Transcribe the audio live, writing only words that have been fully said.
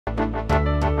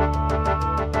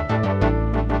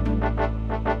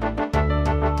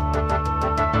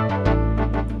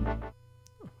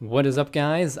What is up,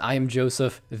 guys? I am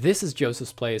Joseph, this is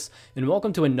Joseph's Place, and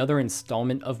welcome to another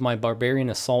installment of my Barbarian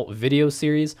Assault video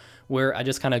series, where I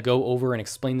just kind of go over and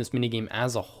explain this minigame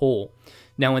as a whole.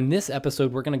 Now in this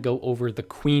episode, we're going to go over the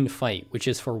Queen fight, which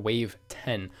is for wave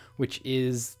 10, which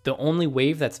is the only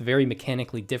wave that's very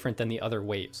mechanically different than the other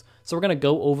waves. So we're going to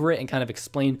go over it and kind of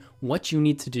explain what you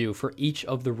need to do for each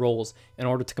of the roles in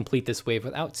order to complete this wave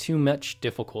without too much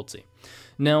difficulty.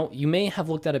 Now, you may have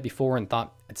looked at it before and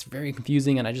thought it's very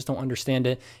confusing and I just don't understand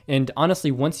it. And honestly,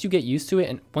 once you get used to it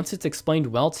and once it's explained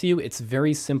well to you, it's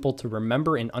very simple to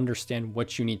remember and understand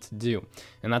what you need to do.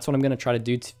 And that's what I'm going to try to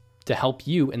do to help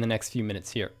you in the next few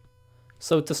minutes here.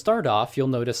 So to start off, you'll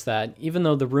notice that even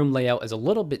though the room layout is a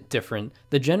little bit different,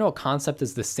 the general concept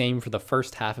is the same for the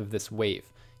first half of this wave.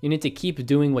 You need to keep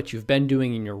doing what you've been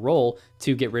doing in your role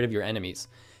to get rid of your enemies.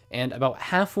 And about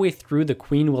halfway through, the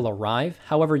Queen will arrive.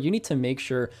 However, you need to make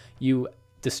sure you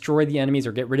destroy the enemies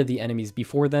or get rid of the enemies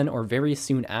before then or very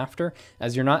soon after,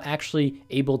 as you're not actually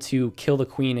able to kill the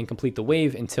Queen and complete the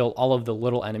wave until all of the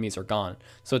little enemies are gone.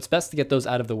 So it's best to get those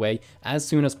out of the way as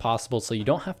soon as possible so you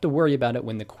don't have to worry about it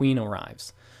when the Queen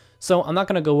arrives. So I'm not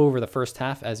going to go over the first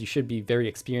half, as you should be very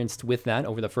experienced with that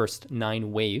over the first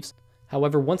 9 waves.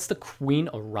 However, once the Queen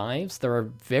arrives, there are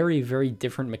very, very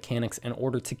different mechanics in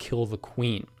order to kill the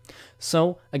Queen.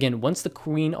 So again, once the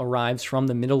Queen arrives from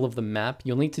the middle of the map,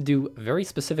 you'll need to do very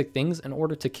specific things in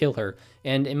order to kill her.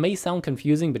 And it may sound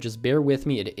confusing, but just bear with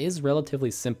me. It is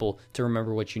relatively simple to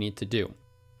remember what you need to do.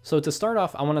 So to start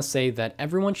off, I want to say that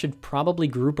everyone should probably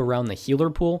group around the healer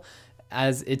pool,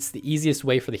 as it's the easiest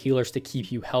way for the healers to keep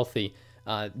you healthy.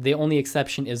 The only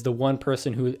exception is the one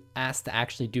person who asked to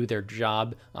actually do their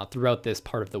job throughout this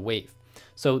part of the wave.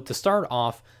 So to start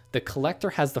off, the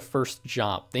collector has the first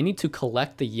job. They need to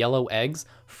collect the yellow eggs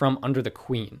from under the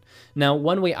Queen. Now,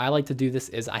 one way I like to do this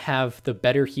is I have the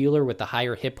better healer with the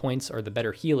higher hit points or the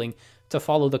better healing to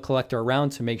follow the collector around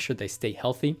to make sure they stay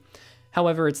healthy.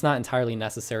 However, it's not entirely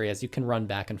necessary, as you can run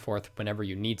back and forth whenever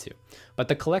you need to. But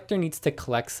the collector needs to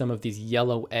collect some of these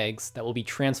yellow eggs that will be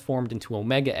transformed into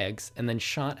omega eggs and then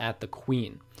shot at the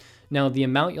Queen. Now, the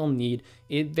amount you'll need,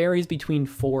 it varies between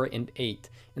 4 and 8.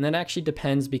 And that actually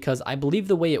depends, because I believe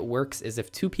the way it works is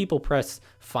if 2 people press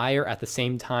fire at the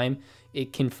same time,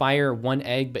 it can fire 1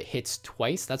 egg but hits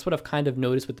twice. That's what I've kind of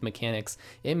noticed with the mechanics.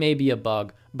 It may be a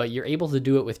bug, but you're able to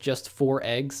do it with just 4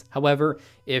 eggs. However,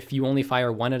 if you only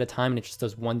fire 1 at a time and it just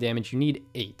does 1 damage, you need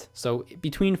 8. So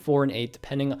between 4 and 8,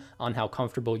 depending on how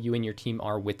comfortable you and your team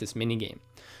are with this minigame.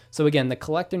 So again, the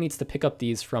collector needs to pick up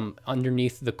these from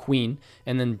underneath the Queen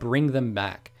and then bring them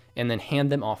back and then hand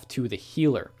them off to the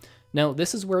healer. Now,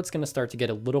 this is where it's going to start to get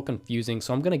a little confusing,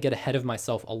 so I'm going to get ahead of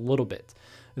myself a little bit.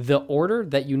 The order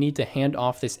that you need to hand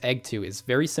off this egg to is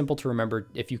very simple to remember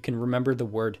if you can remember the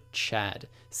word Chad,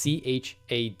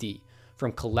 C-H-A-D,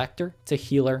 from collector to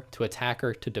healer to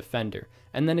attacker to defender,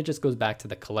 and then it just goes back to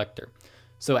the collector.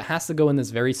 So it has to go in this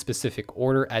very specific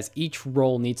order, as each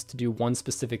role needs to do one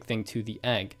specific thing to the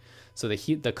egg. So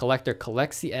the collector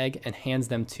collects the egg and hands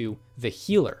them to the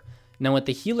healer. Now what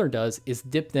the healer does is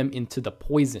dip them into the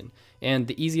poison, and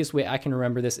the easiest way I can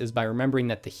remember this is by remembering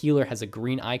that the healer has a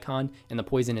green icon and the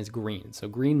poison is green, so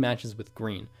green matches with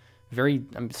green. Very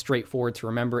straightforward to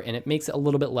remember, and it makes it a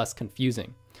little bit less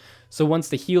confusing. So once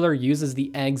the healer uses the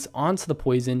eggs onto the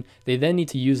poison, they then need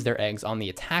to use their eggs on the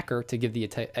attacker to give the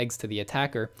eggs to the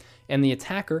attacker, and the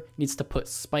attacker needs to put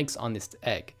spikes on this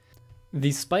egg.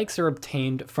 These spikes are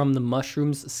obtained from the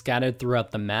mushrooms scattered throughout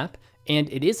the map, and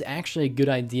it is actually a good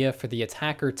idea for the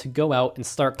attacker to go out and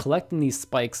start collecting these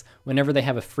spikes whenever they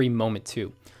have a free moment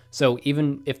too. So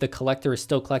even if the collector is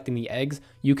still collecting the eggs,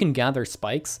 you can gather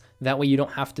spikes. That way you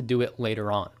don't have to do it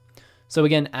later on. So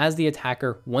again, as the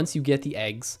attacker, once you get the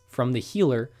eggs from the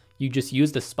healer, you just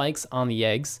use the spikes on the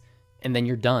eggs and then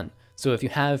you're done. So if you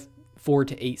have 4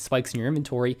 to 8 spikes in your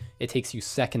inventory, it takes you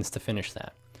seconds to finish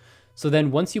that. So then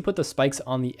once you put the spikes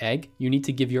on the egg, you need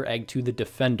to give your egg to the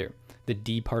defender, the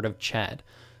D part of Chad.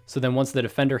 So then once the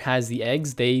defender has the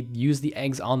eggs, they use the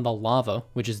eggs on the lava,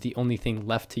 which is the only thing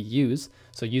left to use.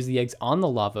 So use the eggs on the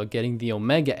lava, getting the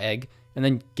omega egg, and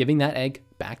then giving that egg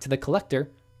back to the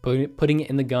collector, putting it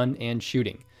in the gun and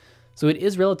shooting. So it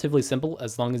is relatively simple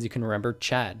as long as you can remember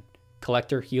Chad,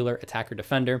 collector, healer, attacker,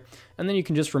 defender, and then you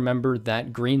can just remember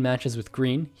that green matches with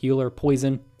green, healer,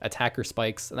 poison, attacker,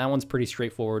 spikes. That one's pretty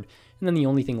straightforward, and then the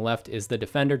only thing left is the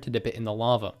defender to dip it in the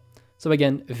lava. So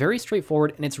again, very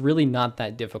straightforward, and it's really not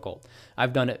that difficult.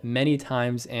 I've done it many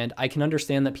times, and I can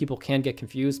understand that people can get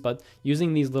confused, but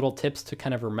using these little tips to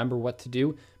kind of remember what to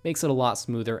do makes it a lot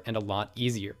smoother and a lot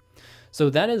easier.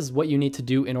 So that is what you need to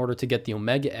do in order to get the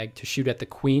Omega Egg to shoot at the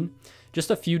Queen.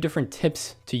 Just a few different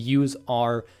tips to use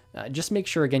are, just make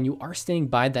sure, again, you are staying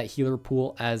by that healer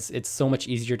pool, as it's so much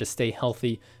easier to stay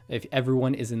healthy if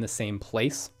everyone is in the same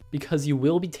place, because you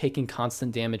will be taking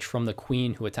constant damage from the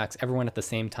Queen, who attacks everyone at the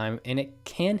same time, and it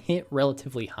can hit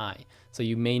relatively high. So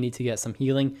you may need to get some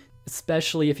healing,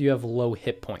 especially if you have low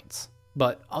hit points.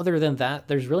 But other than that,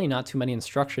 there's really not too many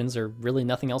instructions or really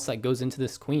nothing else that goes into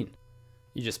this Queen.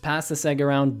 You just pass this egg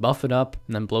around, buff it up,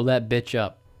 and then blow that bitch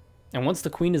up. And once the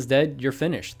Queen is dead, you're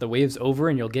finished. The wave's over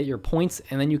and you'll get your points,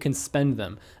 and then you can spend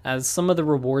them, as some of the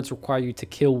rewards require you to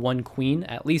kill one Queen,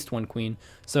 at least one Queen.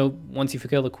 So once you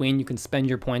kill the Queen, you can spend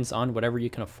your points on whatever you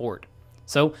can afford.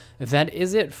 So that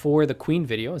is it for the Queen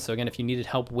video. So again, if you needed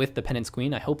help with the Penance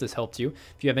Queen, I hope this helped you.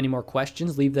 If you have any more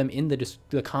questions, leave them in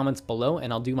the comments below,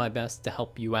 and I'll do my best to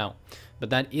help you out. But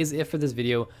that is it for this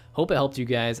video. Hope it helped you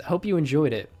guys. I hope you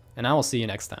enjoyed it, and I will see you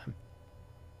next time.